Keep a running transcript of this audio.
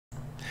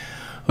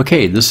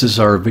Okay, this is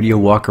our video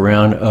walk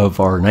around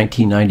of our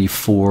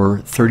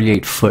 1994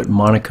 38-foot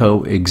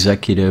Monaco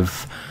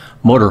executive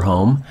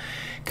motorhome.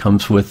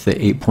 Comes with the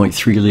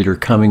 8.3 liter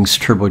Cummins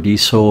turbo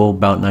diesel,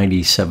 about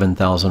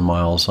 97,000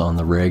 miles on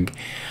the rig.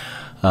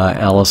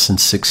 Allison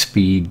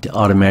 6-speed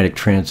automatic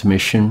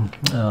transmission,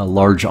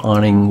 large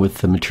awning with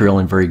the material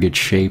in very good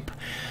shape.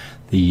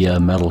 The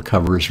metal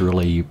covers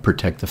really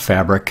protect the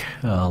fabric.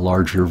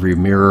 Large rearview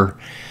mirror.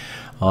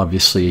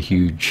 Obviously a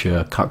huge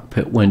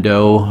cockpit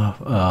window,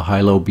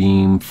 high-low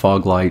beam,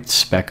 fog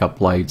lights, backup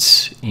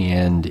lights,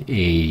 and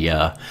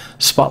a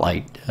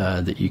spotlight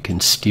that you can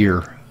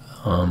steer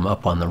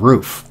up on the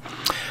roof.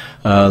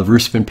 The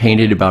roof's been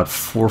painted about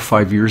 4 or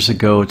 5 years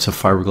ago. It's a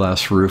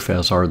fiberglass roof,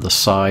 as are the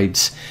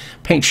sides.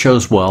 Paint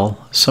shows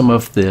well. Some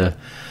of the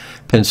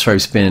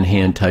pinstripes been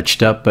hand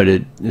touched up, but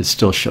it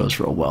still shows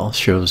real well. It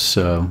shows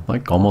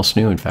like almost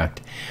new, in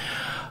fact.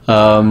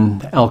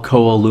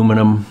 Alcoa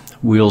aluminum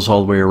wheels all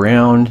the way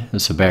around.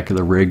 It's the back of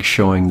the rig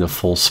showing the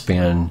full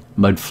span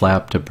mud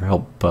flap to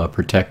help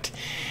protect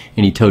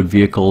any towed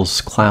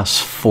vehicles. Class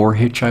 4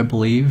 hitch, I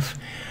believe.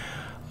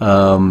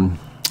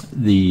 The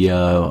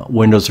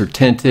windows are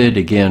tinted.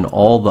 Again,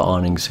 all the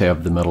awnings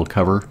have the metal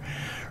cover.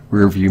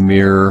 Rear view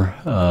mirror,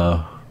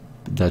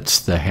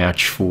 that's the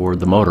hatch for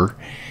the motor.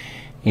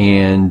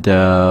 And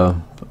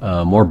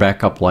more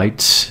backup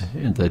lights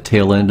at the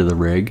tail end of the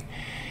rig.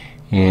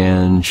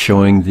 And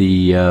showing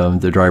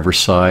the driver's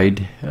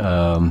side.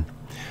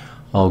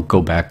 I'll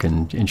go back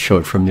and show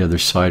it from the other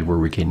side where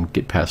we can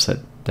get past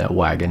that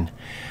wagon.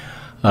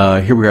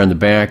 Here we are in the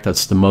back.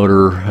 That's the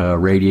motor,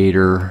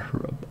 radiator,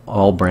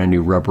 all brand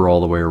new rubber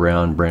all the way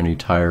around, brand new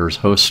tires,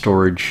 hose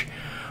storage,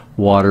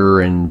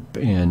 water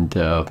and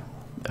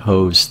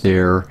hose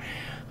there.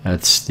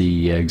 That's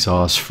the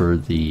exhaust for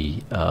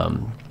the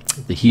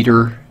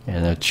heater,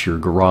 and that's your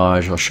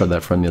garage. I'll show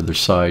that from the other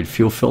side.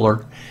 Fuel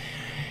filler.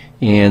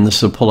 And this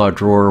is a pull-out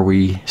drawer.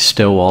 We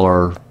stow all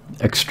our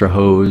extra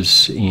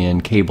hose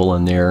and cable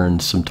in there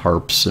and some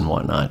tarps and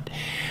whatnot.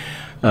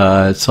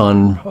 It's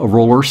on a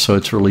roller, so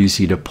it's real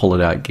easy to pull it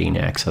out, gain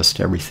access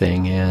to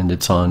everything. And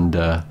it's on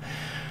the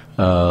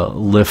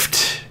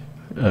lift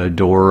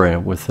door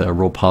with a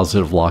real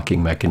positive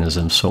locking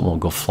mechanism, so it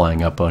won't go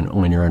flying up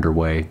when you're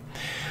underway.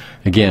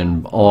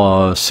 Again,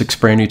 6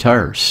 brand new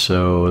tires,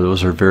 so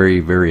those are very,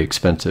 very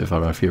expensive. I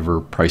don't know if you ever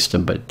priced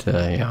them, but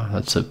yeah,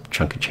 that's a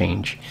chunk of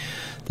change.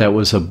 That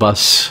was a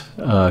bus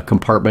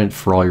compartment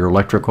for all your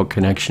electrical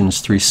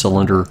connections,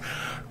 3-cylinder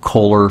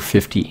Kohler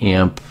 50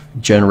 amp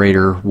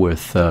generator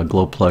with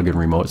glow plug and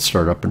remote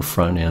start up in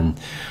front, and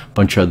a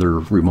bunch of other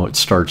remote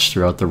starts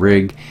throughout the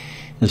rig.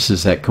 This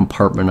is that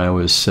compartment I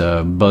was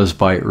buzzed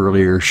by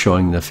earlier,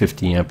 showing the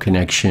 50 amp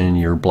connection,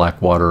 your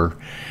black water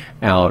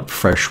out,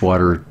 fresh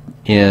water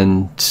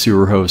in,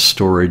 sewer hose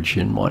storage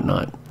and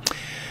whatnot.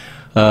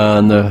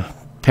 On the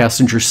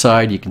passenger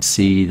side, you can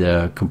see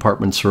the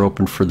compartments are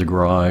open for the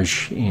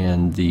garage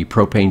and the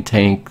propane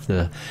tank.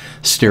 The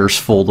stairs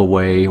fold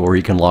away, or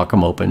you can lock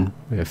them open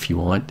if you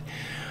want.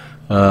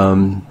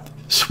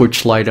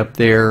 Switch light up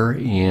there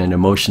and a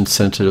motion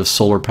sensitive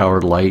solar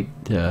powered light,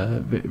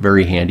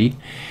 very handy.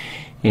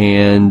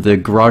 And the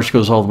garage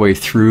goes all the way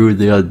through.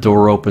 The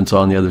door opens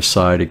on the other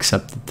side,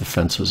 except that the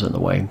fence was in the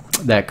way.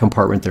 That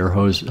compartment there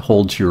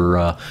holds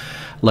your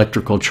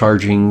electrical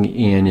charging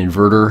and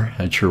inverter.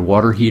 That's your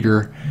water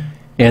heater.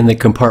 And the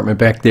compartment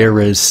back there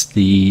is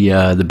the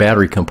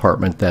battery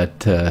compartment.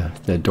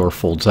 That door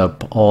folds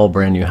up. All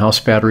brand new house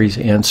batteries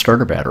and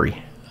starter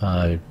battery,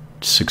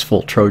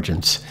 6-volt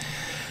Trojans.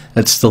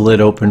 That's the lid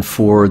open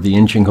for the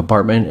engine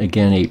compartment.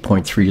 Again,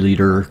 8.3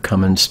 liter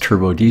Cummins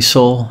turbo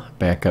diesel.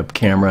 Backup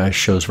camera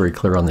shows very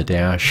clear on the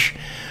dash.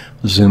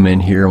 Zoom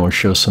in here and we'll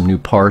show some new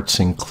parts,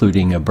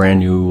 including a brand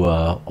new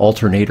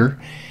alternator,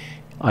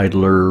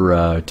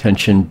 idler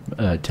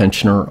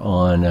tensioner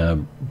on a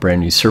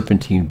brand new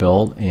serpentine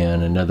belt,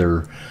 and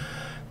another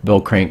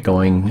bell crank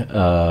going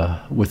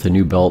with a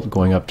new belt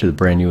going up to the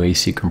brand new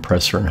AC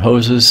compressor and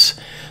hoses.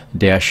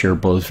 Dash air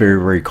blows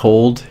very, very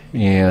cold,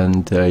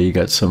 and you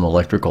got some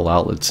electrical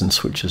outlets and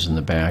switches in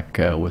the back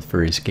with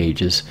various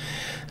gauges.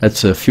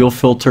 That's a fuel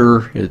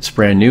filter. It's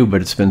brand new,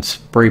 but it's been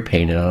spray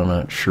painted. I'm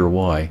not sure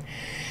why.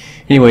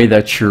 Anyway,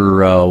 that's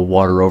your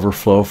water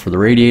overflow for the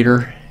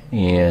radiator,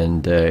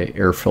 and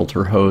air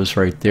filter hose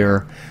right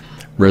there.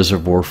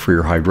 Reservoir for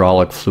your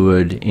hydraulic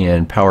fluid,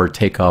 and power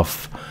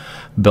takeoff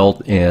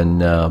belt and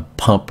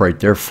pump right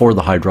there for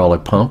the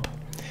hydraulic pump.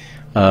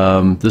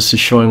 This is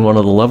showing one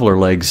of the leveler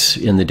legs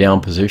in the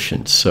down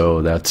position,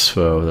 so that's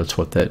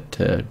what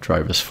that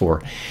drive is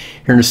for.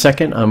 Here in a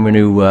second, I'm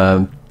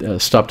going to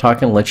stop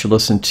talking and let you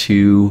listen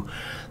to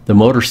the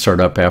motor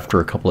start up after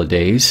a couple of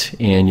days,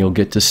 and you'll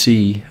get to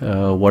see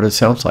what it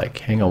sounds like.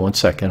 Hang on one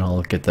second,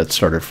 I'll get that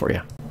started for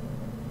you.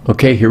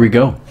 Okay, here we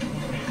go.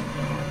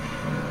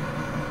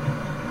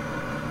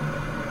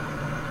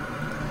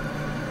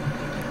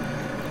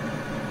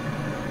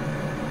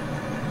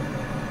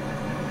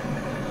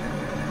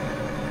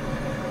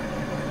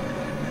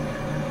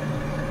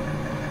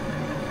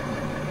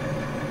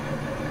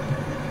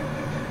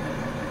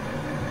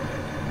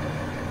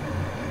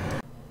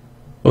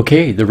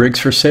 Okay, the rig's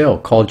for sale.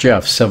 Call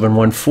Jeff,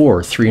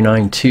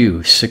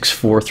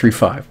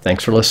 714-392-6435.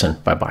 Thanks for listening.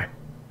 Bye-bye.